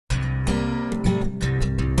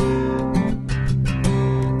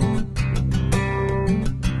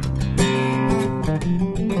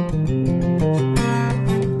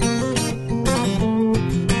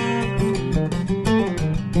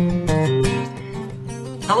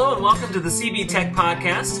Hello and welcome to the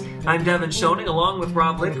CBTechPodcast. I'm Devin Schoening along with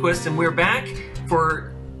Rob Lindquist, and we're back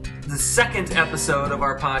for the second episode of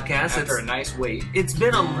our podcast. After a nice wait. It's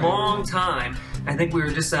been a long time. I think we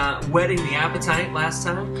were just whetting the appetite last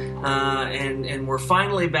time, and we're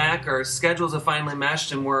finally back. Our schedules have finally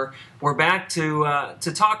meshed, and we're back to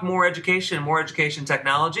talk more education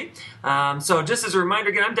technology. So just as a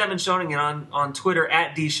reminder, again, I'm Devin Schoening, and on Twitter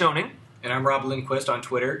at @dschoening. And I'm Rob Lindquist on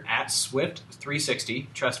Twitter at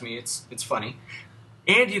Swift360. Trust me, it's funny.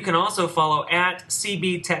 And you can also follow at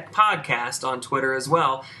CBTechPodcast on Twitter as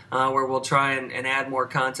well, where we'll try and add more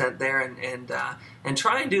content there and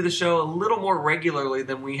try and do the show a little more regularly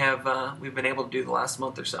than we've been able to do the last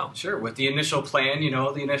month or so. Sure. With the initial plan,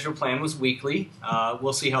 the initial plan was weekly.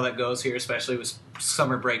 We'll see how that goes here, especially with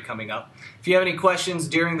summer break coming up. If you have any questions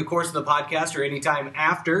during the course of the podcast or anytime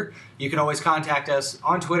after, you can always contact us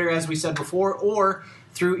on Twitter, as we said before, or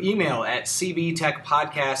through email at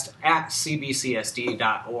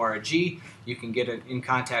cbtechpodcast@cbcsd.org. You can get in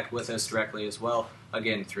contact with us directly as well,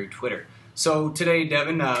 again, through Twitter. So today,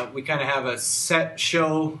 Devin, we kind of have a set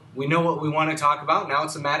show. We know what we want to talk about. Now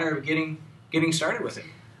it's a matter of getting started with it.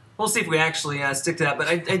 We'll see if we actually stick to that. But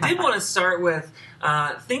I did want to start with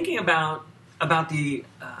thinking about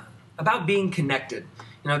being connected.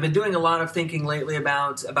 I've been doing a lot of thinking lately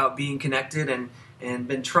about being connected and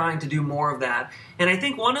been trying to do more of that. And I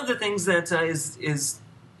think one of the things that is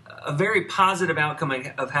a very positive outcome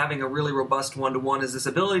of having a really robust one-to-one is this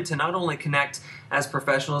ability to not only connect as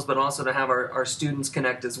professionals, but also to have our students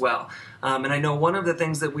connect as well. And I know one of the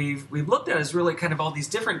things that we've looked at is really kind of all these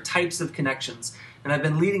different types of connections. And I've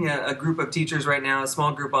been leading a group of teachers right now, a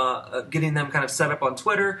small group, getting them kind of set up on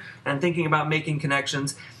Twitter and thinking about making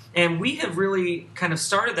connections. And we have really kind of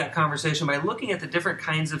started that conversation by looking at the different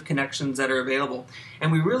kinds of connections that are available.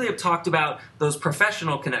 And we really have talked about those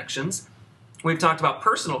professional connections. We've talked about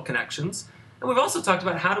personal connections. And we've also talked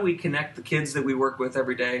about how do we connect the kids that we work with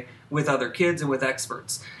every day with other kids and with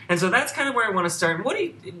experts. And so that's kind of where I want to start. What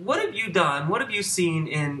have you done? What have you seen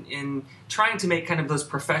in trying to make kind of those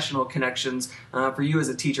professional connections for you as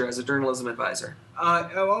a teacher, as a journalism advisor?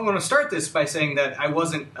 I want to start this by saying that I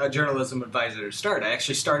wasn't a journalism advisor to start. I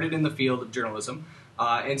actually started in the field of journalism.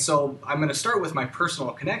 And so I'm going to start with my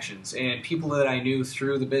personal connections and people that I knew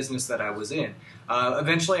through the business that I was in.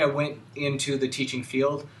 Eventually I went into the teaching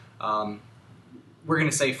field, we're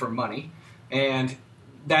going to say for money, and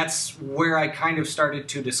that's where I kind of started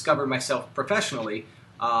to discover myself professionally.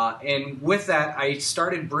 And with that, I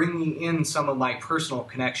started bringing in some of my personal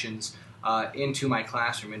connections into my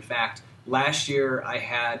classroom. In fact, last year I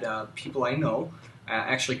had people I know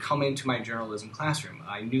actually come into my journalism classroom.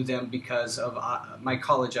 I knew them because of my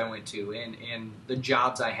college I went to and the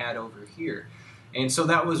jobs I had over here. And so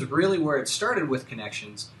that was really where it started with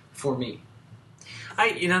connections for me.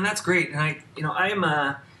 That's great. And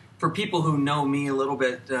I'm for people who know me a little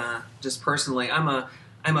bit, just personally, I'm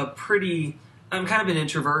kind of an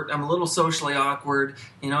introvert. I'm a little socially awkward.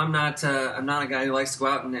 I'm not a guy who likes to go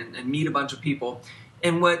out and meet a bunch of people.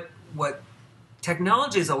 And what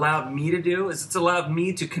technology has allowed me to do is it's allowed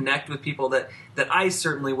me to connect with people that I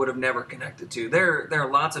certainly would have never connected to. There are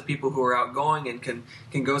lots of people who are outgoing and can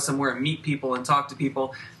go somewhere and meet people and talk to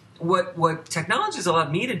people. What technology has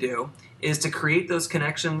allowed me to do is to create those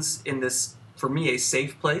connections in this, for me, a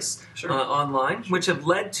safe place online, which have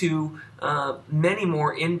led to many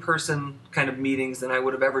more in-person kind of meetings than I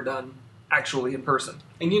would have ever done actually in person.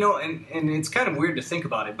 And and it's kind of weird to think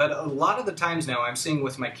about it, but a lot of the times now I'm seeing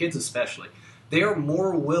with my kids especially, they are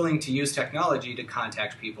more willing to use technology to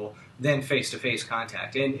contact people than face-to-face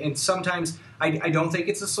contact. And sometimes I don't think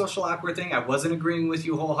it's a social awkward thing. I wasn't agreeing with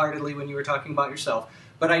you wholeheartedly when you were talking about yourself,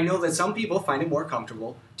 but I know that some people find it more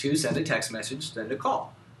comfortable to send a text message than to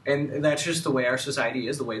call. And that's just the way our society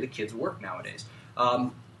is, the way the kids work nowadays.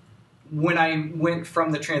 When I went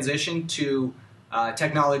from the transition to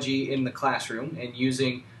technology in the classroom and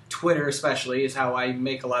using Twitter especially is how I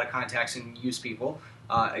make a lot of contacts and use people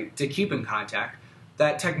to keep in contact,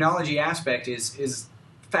 that technology aspect is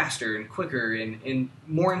faster and quicker and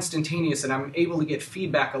more instantaneous, and I'm able to get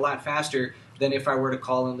feedback a lot faster than if I were to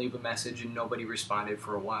call and leave a message and nobody responded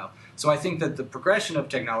for a while. So I think that the progression of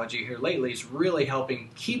technology here lately is really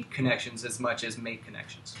helping keep connections as much as make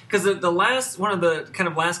connections. Because one of the kind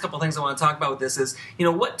of last couple things I want to talk about with this is,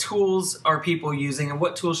 what tools are people using and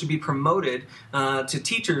what tools should be promoted to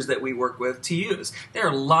teachers that we work with to use. There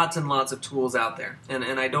are lots and lots of tools out there,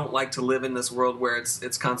 and I don't like to live in this world where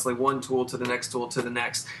it's constantly one tool to the next tool to the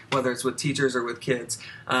next, whether it's with teachers or with kids.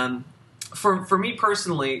 For me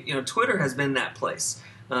personally, Twitter has been that place.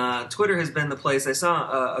 Twitter has been the place. I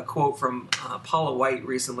saw a quote from Paula White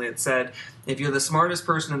recently. It said, if you're the smartest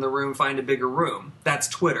person in the room, find a bigger room. That's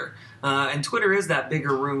Twitter. And Twitter is that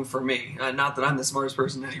bigger room for me. Not that I'm the smartest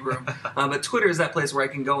person in any room, but Twitter is that place where I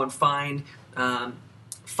can go and find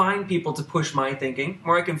people to push my thinking,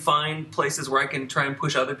 or I can find places where I can try and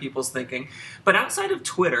push other people's thinking. But outside of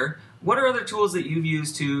Twitter, what are other tools that you've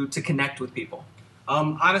used to connect with people?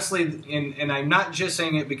 Honestly, and I'm not just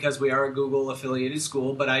saying it because we are a Google affiliated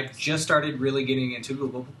school, but I've just started really getting into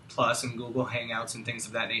Google Plus and Google Hangouts and things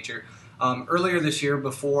of that nature. Earlier this year,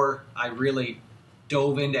 before I really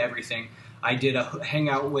dove into everything, I did a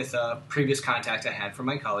hangout with a previous contact I had from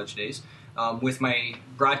my college days with my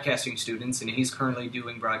broadcasting students, and he's currently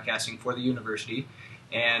doing broadcasting for the university.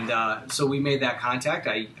 And so we made that contact.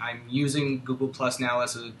 I'm using Google Plus now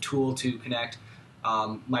as a tool to connect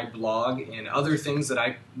my blog and other things that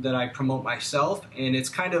I promote myself, and it's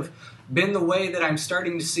kind of been the way that I'm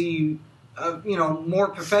starting to see, more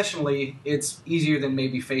professionally. It's easier than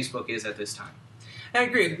maybe Facebook is at this time. I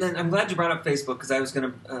agree. And I'm glad you brought up Facebook, because I was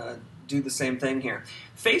going to do the same thing here.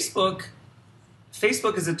 Facebook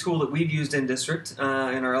is a tool that we've used in district, in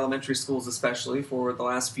our elementary schools especially, for the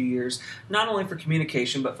last few years, not only for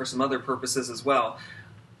communication, but for some other purposes as well.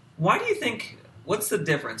 Why do you think, what's the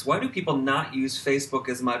difference? Why do people not use Facebook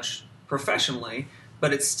as much professionally,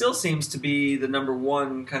 but it still seems to be the number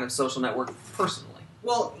one kind of social network personally?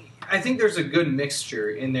 Well, I think there's a good mixture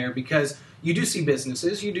in there, because you do see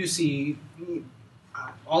businesses, you do see,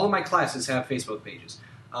 all of my classes have Facebook pages.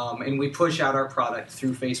 And we push out our product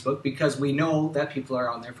through Facebook because we know that people are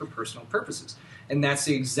on there for personal purposes. And that's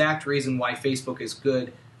the exact reason why Facebook is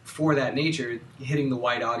good for that nature, hitting the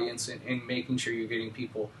wide audience and making sure you're getting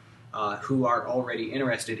people who are already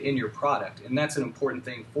interested in your product. And that's an important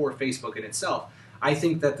thing for Facebook in itself. I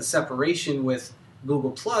think that the separation with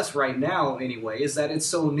Google Plus right now, anyway, is that it's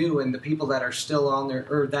so new, and the people that are still on there,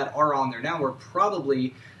 or that are on there now, are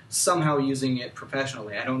probably somehow using it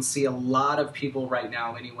professionally. I don't see a lot of people right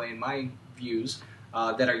now, anyway, in my views,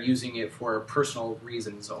 that are using it for personal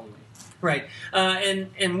reasons only. Right,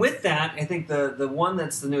 and with that, I think the one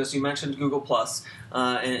that's the newest, you mentioned Google Plus,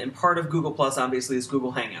 and part of Google Plus obviously is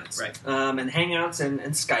Google Hangouts. Right. And Hangouts and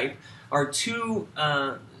Skype are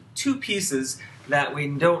two pieces that we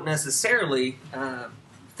don't necessarily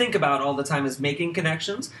think about all the time as making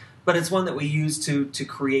connections, but it's one that we use to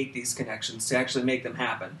create these connections, to actually make them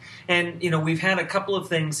happen. And we've had a couple of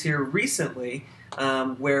things here recently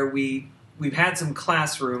where we've had some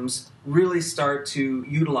classrooms really start to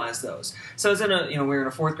utilize those. So I was we were in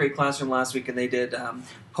a fourth grade classroom last week, and they did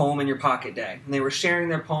Poem in Your Pocket Day, and they were sharing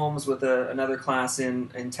their poems with another class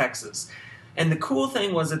in Texas. And the cool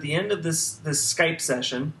thing was, at the end of this Skype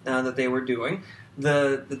session that they were doing,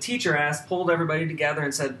 the teacher pulled everybody together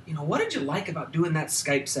and said, what did you like about doing that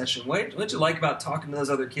Skype session? What did you like about talking to those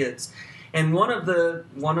other kids? And one of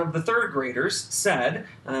the third graders said,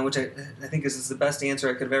 which I think is the best answer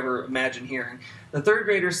I could have ever imagined hearing. The third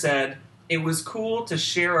grader said, it was cool to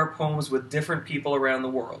share our poems with different people around the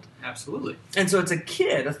world. Absolutely. And so it's a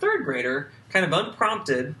kid, a third grader, kind of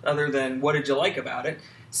unprompted, other than what did you like about it,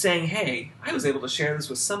 saying, hey, I was able to share this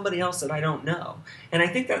with somebody else that I don't know. And I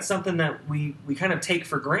think that's something that we kind of take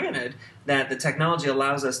for granted that the technology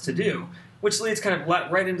allows us to do, which leads kind of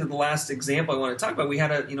right into the last example I want to talk about. We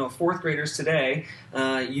had fourth graders today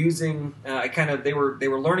using, they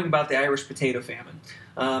were learning about the Irish potato famine.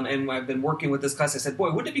 And I've been working with this class. I said,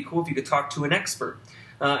 boy, wouldn't it be cool if you could talk to an expert?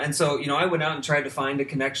 And so, I went out and tried to find a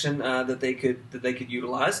connection that they could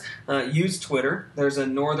utilize. Use Twitter. There's a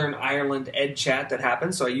Northern Ireland Ed Chat that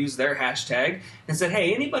happens, so I used their hashtag and said,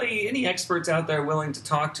 hey, any experts out there willing to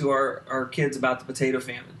talk to our kids about the potato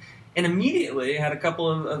famine? And immediately I had a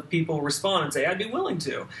couple of people respond and say, I'd be willing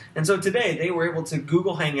to. And so today they were able to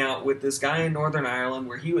Google Hangout with this guy in Northern Ireland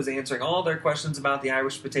where he was answering all their questions about the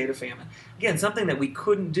Irish potato famine. Again, something that we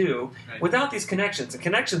couldn't do without these connections. And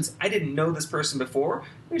connections, I didn't know this person before.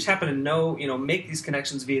 We just happen to know, make these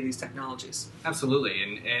connections via these technologies. Absolutely.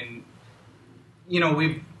 And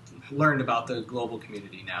we've learned about the global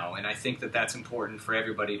community now, and I think that that's important for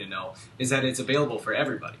everybody to know, is that it's available for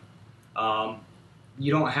everybody.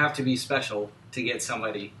 You don't have to be special to get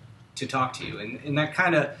somebody to talk to you. And that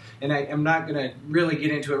kind of, and I'm not going to really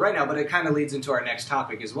get into it right now, but it kind of leads into our next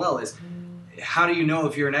topic as well, is how do you know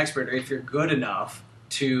if you're an expert or if you're good enough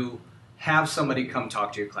to have somebody come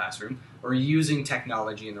talk to your classroom, or using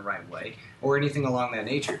technology in the right way, or anything along that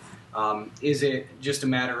nature? Is it just a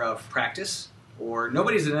matter of practice? Or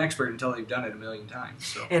nobody's an expert until they've done it a million times.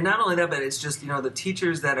 So. And not only that, but it's just, the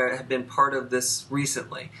teachers that have been part of this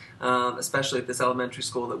recently, especially at this elementary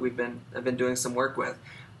school that I've been doing some work with.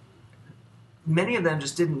 many of them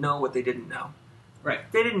just didn't know what they didn't know. Right.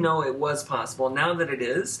 They didn't know it was possible. Now that it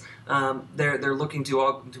is, they're looking to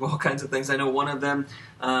all kinds of things. I know one of them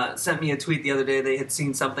sent me a tweet the other day. They had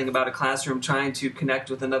seen something about a classroom trying to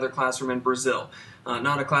connect with another classroom in Brazil.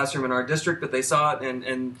 Not a classroom in our district, but they saw it,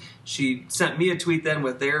 and she sent me a tweet then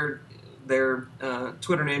with their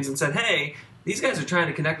Twitter names and said, "Hey, these guys are trying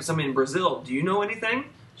to connect with somebody in Brazil. Do you know anything?"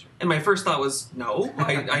 And my first thought was, no,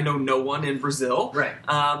 I know no one in Brazil. Right.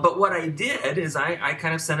 But what I did is I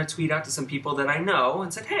kind of sent a tweet out to some people that I know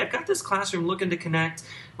and said, hey, I've got this classroom looking to connect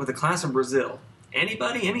with a class in Brazil.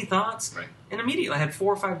 Anybody? Any thoughts? Right. And immediately I had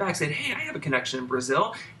 4 or 5 back saying, hey, I have a connection in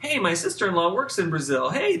Brazil. Hey, my sister-in-law works in Brazil.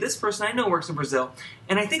 Hey, this person I know works in Brazil.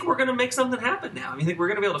 And I think we're going to make something happen now. I think we're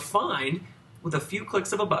going to be able to find, with a few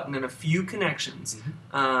clicks of a button and a few connections,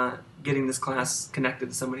 getting this class connected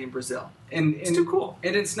to somebody in Brazil. And it's too cool.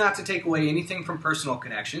 And it's not to take away anything from personal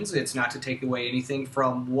connections. It's not to take away anything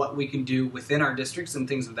from what we can do within our districts and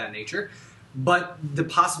things of that nature. But the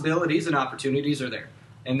possibilities and opportunities are there.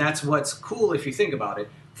 And that's what's cool if you think about it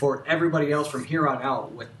for everybody else from here on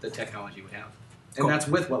out with the technology we have. And that's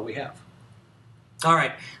with what we have. All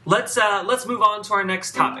right. Let's move on to our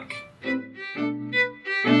next topic.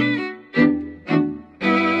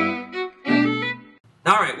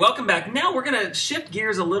 All right, welcome back. Now we're going to shift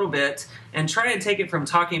gears a little bit and try and take it from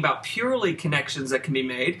talking about purely connections that can be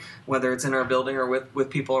made, whether it's in our building or with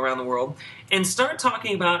people around the world, and start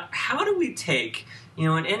talking about how do we take,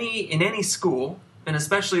 in any school, and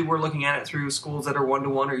especially we're looking at it through schools that are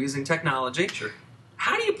one-to-one or using technology. Sure.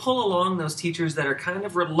 How do you pull along those teachers that are kind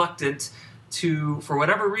of reluctant to, for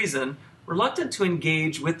whatever reason, reluctant to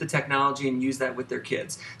engage with the technology and use that with their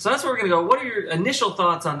kids? So that's where we're going to go. What are your initial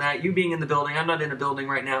thoughts on that? You being in the building, I'm not in a building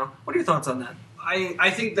right now. What are your thoughts on that?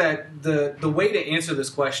 I think that the way to answer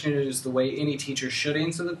this question is the way any teacher should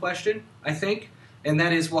answer the question, I think. And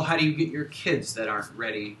that is, well, how do you get your kids that aren't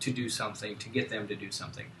ready to do something, to get them to do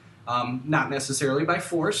something? Not necessarily by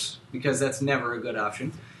force, because that's never a good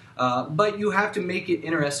option. But you have to make it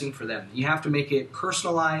interesting for them. You have to make it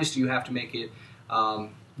personalized. You have to make it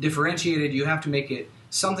differentiated. You have to make it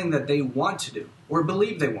something that they want to do or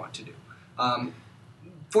believe they want to do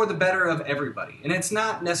for the better of everybody. And it's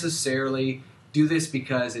not necessarily do this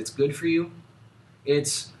because it's good for you.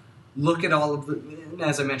 It's look at all of the,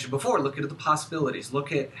 as I mentioned before, look at the possibilities.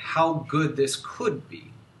 Look at how good this could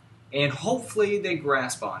be. And hopefully they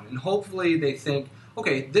grasp on, and hopefully they think,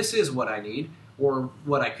 okay, this is what I need, or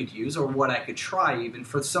what I could use, or what I could try even.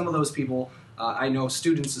 For some of those people, I know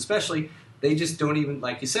students especially, they just don't even,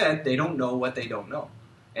 like you said, they don't know what they don't know.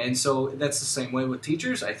 And so that's the same way with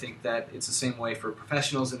teachers. I think that it's the same way for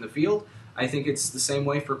professionals in the field. I think it's the same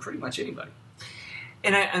way for pretty much anybody.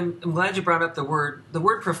 And I'm glad you brought up the word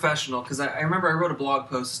professional, because I remember I wrote a blog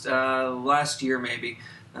post last year, maybe,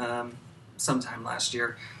 sometime last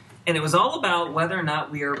year, and it was all about whether or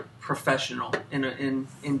not we are professional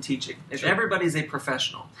in teaching. If everybody's a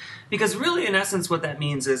professional. Because really, in essence, what that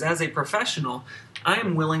means is, as a professional, I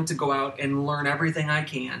am willing to go out and learn everything I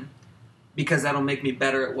can, because that'll make me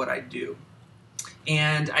better at what I do.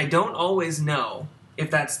 And I don't always know if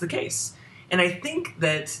that's the case. And I think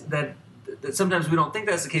that sometimes we don't think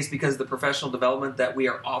that's the case because the professional development that we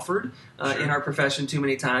are offered in our profession too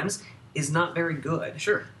many times is not very good.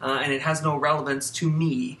 Sure. And it has no relevance to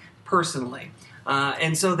me personally.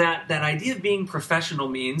 And so that idea of being professional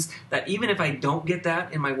means that even if I don't get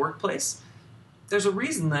that in my workplace, there's a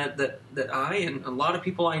reason that I and a lot of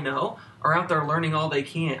people I know are out there learning all they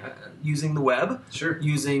can, using the web,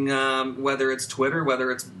 using whether it's Twitter, whether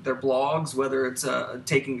it's their blogs, whether it's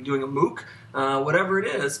doing a MOOC, whatever it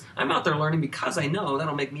is. I'm out there learning because I know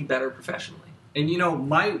that'll make me better professionally. And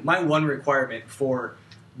my one requirement for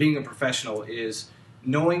being a professional is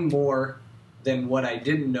knowing more than what I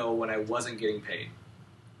didn't know when I wasn't getting paid.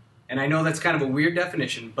 And I know that's kind of a weird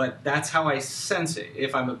definition, but that's how I sense it.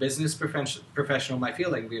 If I'm a business professional in my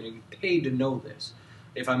field, I'm getting paid to know this.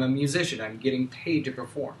 If I'm a musician, I'm getting paid to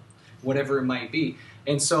perform, whatever it might be.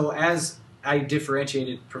 And so as I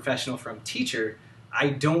differentiated professional from teacher, I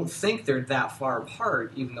don't think they're that far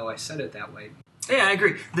apart, even though I said it that way. Yeah, I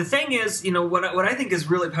agree. The thing is, what I think is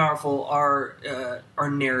really powerful are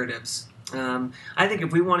narratives. I think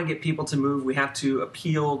if we want to get people to move, we have to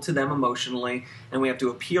appeal to them emotionally, and we have to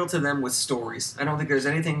appeal to them with stories. I don't think there's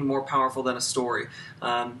anything more powerful than a story.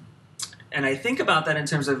 And I think about that in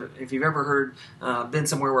terms of, if you've ever been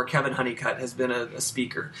somewhere where Kevin Honeycutt has been a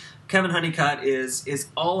speaker. Kevin Honeycutt is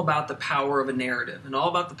all about the power of a narrative and all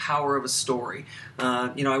about the power of a story.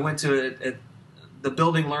 I went to the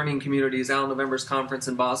Building Learning Communities Al November's conference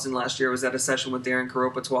in Boston last year. I was at a session with Darren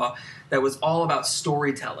Karopatois that was all about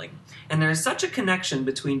storytelling. And there's such a connection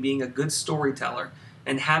between being a good storyteller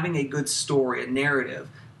and having a good story, a narrative,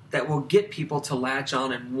 that will get people to latch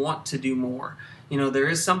on and want to do more. There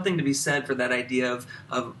is something to be said for that idea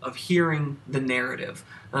of hearing the narrative.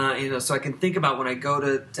 So I can think about when I go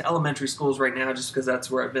to elementary schools right now, just because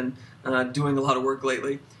that's where I've been doing a lot of work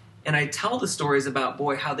lately. And I tell the stories about,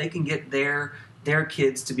 how they can get their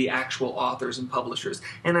kids to be actual authors and publishers.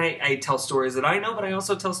 And I tell stories that I know, but I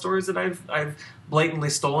also tell stories that I've blatantly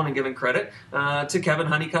stolen and given credit to Kevin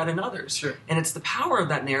Honeycutt and others. Sure. And it's the power of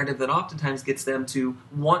that narrative that oftentimes gets them to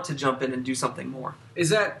want to jump in and do something more. Is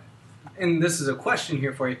that, and this is a question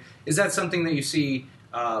here for you, is that something that you see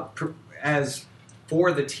as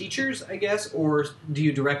for the teachers, I guess, or do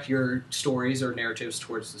you direct your stories or narratives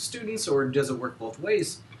towards the students, or does it work both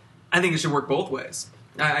ways? I think it should work both ways.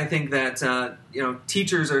 I think that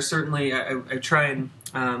teachers are certainly. I try and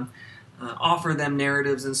offer them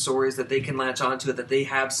narratives and stories that they can latch onto, that they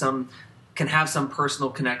can have some personal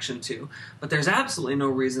connection to. But there's absolutely no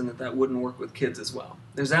reason that wouldn't work with kids as well.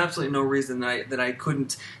 There's absolutely no reason that I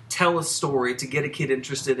couldn't tell a story to get a kid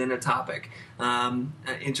interested in a topic,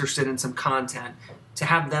 interested in some content, to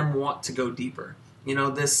have them want to go deeper.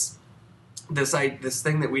 This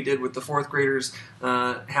thing that we did with the fourth graders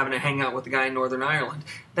having a hangout with the guy in Northern Ireland,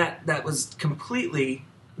 that was completely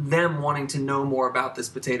them wanting to know more about this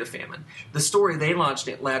potato famine. The story they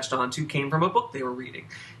latched onto came from a book they were reading,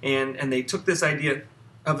 and they took this idea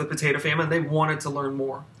of the potato famine. They wanted to learn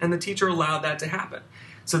more, and the teacher allowed that to happen.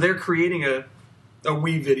 So they're creating a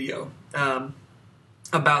wee video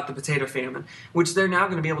about the potato famine, which they're now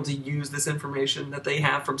going to be able to use this information that they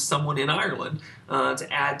have from someone in Ireland to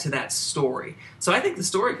add to that story. So I think the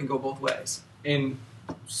story can go both ways. And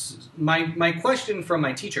my question from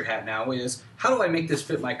my teacher hat now is, how do I make this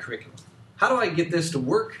fit my curriculum? How do I get this to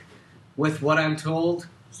work with what I'm told,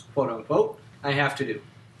 quote unquote, I have to do?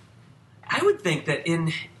 I would think that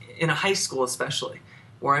in a high school especially,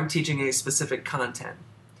 where I'm teaching a specific content,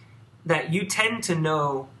 that you tend to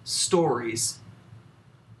know stories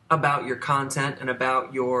about your content and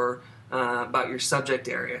about your subject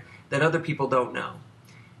area that other people don't know.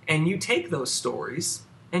 And you take those stories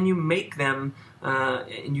and you make them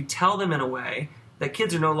and you tell them in a way that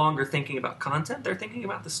kids are no longer thinking about content, they're thinking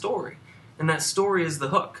about the story. And that story is the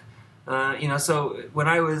hook. So when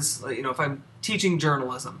I was, if I'm teaching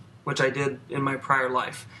journalism, which I did in my prior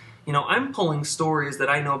life, I'm pulling stories that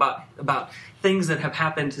I know about things that have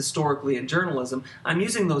happened historically in journalism. I'm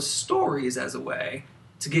using those stories as a way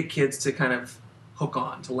to get kids to kind of hook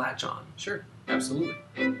on, to latch on. Sure, absolutely.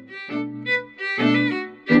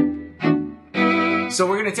 So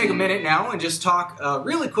we're going to take a minute now and just talk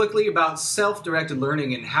really quickly about self-directed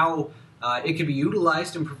learning and how it can be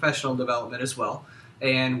utilized in professional development as well.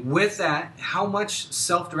 And with that, how much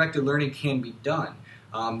self-directed learning can be done.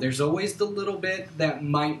 There's always the little bit that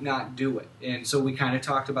might not do it. And so we kind of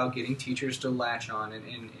talked about getting teachers to latch on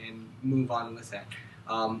and move on with that.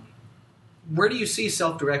 Where do you see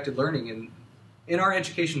self-directed learning in our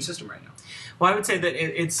education system right now? Well, I would say that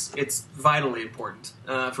it's vitally important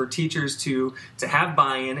for teachers to have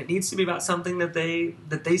buy-in. It needs to be about something that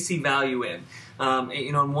they see value in.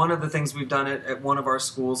 And one of the things we've done at one of our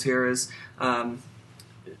schools here is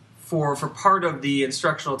for part of the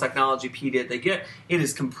instructional technology PD they get, it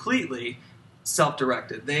is completely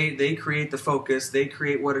self-directed. They create the focus. They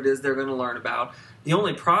create what it is they're going to learn about. The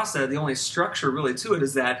only process, the only structure really to it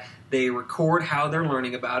is that they record how they're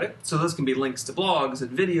learning about it. So those can be links to blogs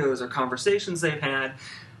and videos or conversations they've had,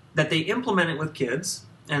 that they implement it with kids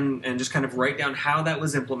and just kind of write down how that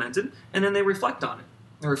was implemented, and then they reflect on it.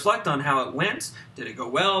 They reflect on how it went. Did it go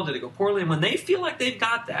well? Did it go poorly? And when they feel like they've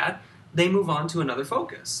got that, they move on to another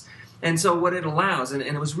focus. And so what it allows, and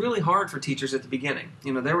it was really hard for teachers at the beginning.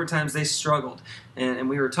 There were times they struggled. And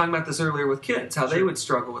we were talking about this earlier with kids, how they would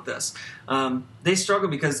struggle with this. They struggle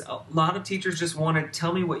because a lot of teachers just want to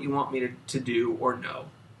tell me what you want me to do or know,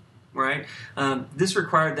 right? This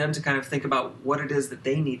required them to kind of think about what it is that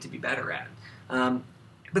they need to be better at.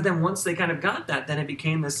 But then once they kind of got that, then it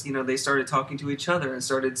became this, they started talking to each other and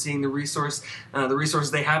started seeing the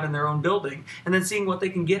resources they have in their own building, and then seeing what they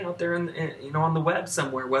can get out there on the web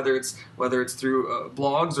somewhere, whether it's through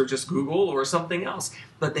blogs or just Google or something else.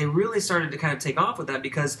 But they really started to kind of take off with that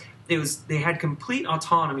because they had complete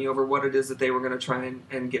autonomy over what it is that they were going to try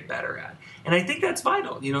and get better at. And I think that's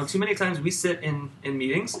vital. Too many times we sit in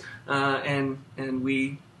meetings and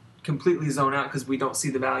we completely zone out because we don't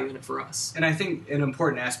see the value in it for us. And I think an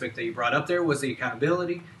important aspect that you brought up there was the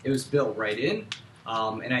accountability. It was built right in.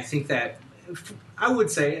 And I think that I would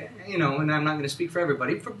say, and I'm not going to speak for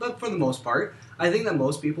everybody, but for the most part, I think that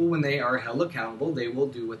most people, when they are held accountable, they will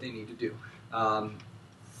do what they need to do.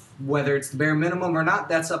 Whether it's the bare minimum or not,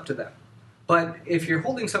 that's up to them. But if you're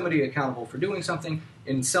holding somebody accountable for doing something,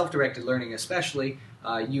 in self-directed learning especially,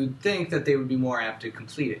 you'd think that they would be more apt to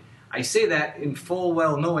complete it. I say that in full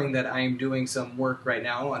well knowing that I am doing some work right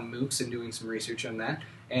now on MOOCs and doing some research on that,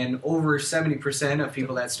 and over 70% of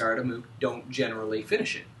people that start a MOOC don't generally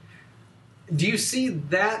finish it. Do you see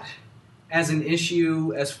that as an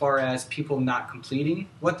issue as far as people not completing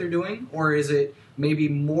what they're doing? Or is it maybe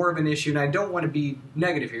more of an issue, and I don't want to be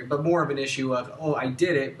negative here, but more of an issue of, I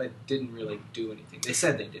did it, but didn't really do anything. They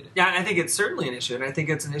said they did it. Yeah, I think it's certainly an issue, and I think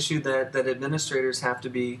it's an issue that administrators have to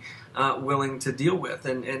be willing to deal with.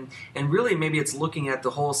 And really, maybe it's looking at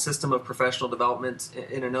the whole system of professional development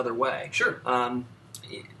in another way. Sure.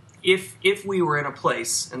 If we were in a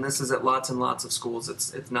place, and this is at lots and lots of schools,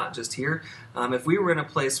 it's not just here, if we were in a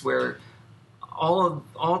place where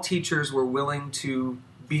all teachers were willing to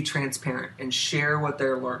be transparent and share what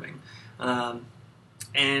they're learning,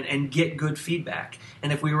 and get good feedback.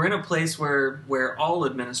 And if we were in a place where all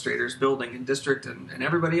administrators, building and district and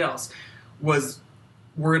everybody else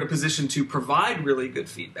were in a position to provide really good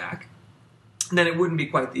feedback, then it wouldn't be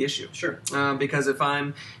quite the issue. Sure. Because if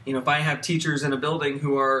I have teachers in a building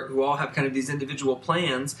who all have kind of these individual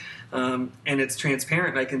plans, and it's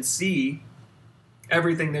transparent, I can see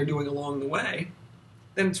everything they're doing along the way,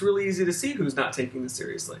 then it's really easy to see who's not taking this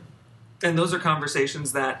seriously. And those are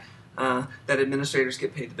conversations that administrators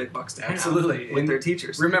get paid the big bucks to have with their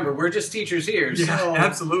teachers. Remember, we're just teachers here, so yeah,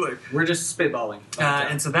 absolutely. We're just spitballing.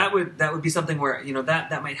 And so that would be something where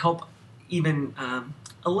that might help even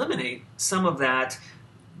eliminate some of that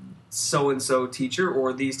so-and-so teacher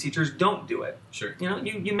or these teachers don't do it. Sure.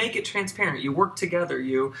 You make it transparent. You work together.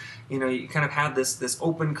 You kind of have this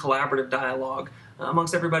open collaborative dialogue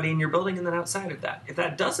amongst everybody in your building, and then outside of that. If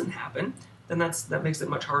that doesn't happen, then that makes it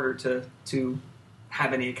much harder to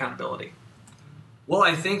have any accountability. Well,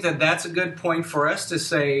 I think that's a good point for us to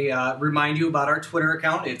say, remind you about our Twitter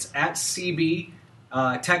account. It's at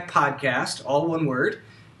CBTechPodcast, all one word.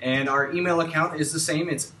 And our email account is the same.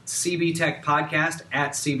 It's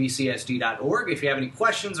cbtechpodcast@cbcsd.org. If you have any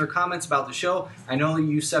questions or comments about the show, I know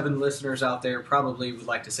you 7 listeners out there probably would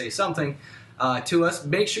like to say something to us.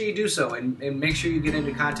 Make sure you do so, and make sure you get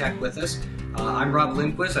into contact with us. I'm Rob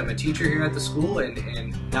Lindquist. I'm a teacher here at the school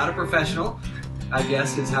and not a professional, I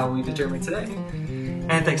guess is how we determined today.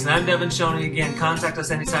 And thanks. And I'm Devin Shoney. Again, contact us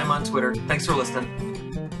anytime on Twitter. Thanks for listening.